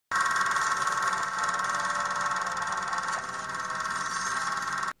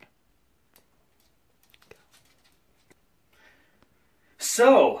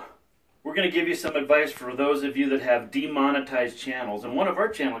So, we're going to give you some advice for those of you that have demonetized channels. And one of our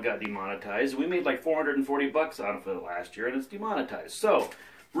channels got demonetized. We made like 440 bucks on it for the last year, and it's demonetized. So,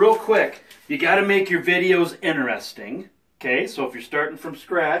 real quick, you got to make your videos interesting. Okay, so if you're starting from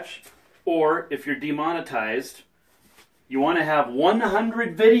scratch, or if you're demonetized, you want to have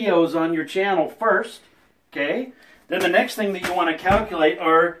 100 videos on your channel first. Okay, then the next thing that you want to calculate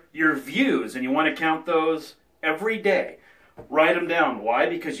are your views, and you want to count those every day. Write them down. Why?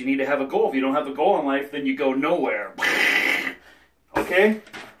 Because you need to have a goal. If you don't have a goal in life, then you go nowhere. Okay?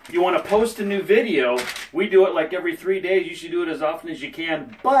 You want to post a new video. We do it like every 3 days. You should do it as often as you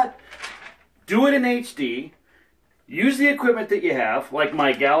can. But do it in HD. Use the equipment that you have, like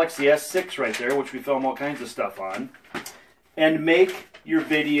my Galaxy S6 right there, which we film all kinds of stuff on. And make your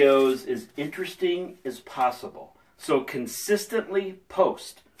videos as interesting as possible. So consistently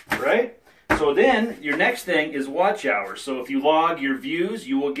post. Right? So then, your next thing is watch hours. So if you log your views,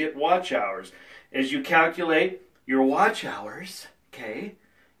 you will get watch hours. As you calculate your watch hours, okay,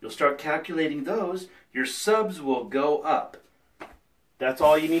 you'll start calculating those, your subs will go up. That's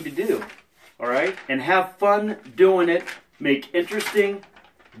all you need to do, all right? And have fun doing it. Make interesting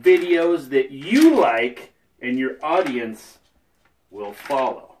videos that you like and your audience will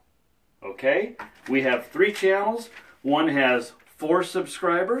follow, okay? We have 3 channels. One has 4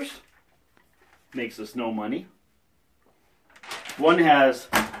 subscribers. Makes us no money. One has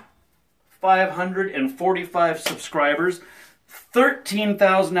 545 subscribers,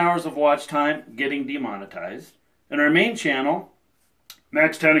 13,000 hours of watch time, getting demonetized. And our main channel,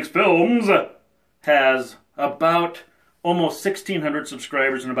 maxtanicfilms, has about almost 1,600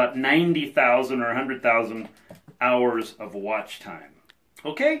 subscribers and about 90,000 or 100,000 hours of watch time.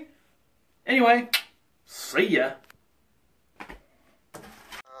 Okay? Anyway, see ya.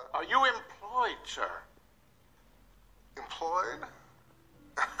 Are you employed, sir? Employed?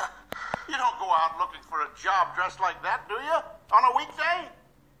 You don't go out looking for a job dressed like that, do you? On a weekday?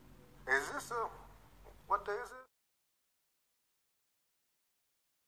 Is this a... what day is it?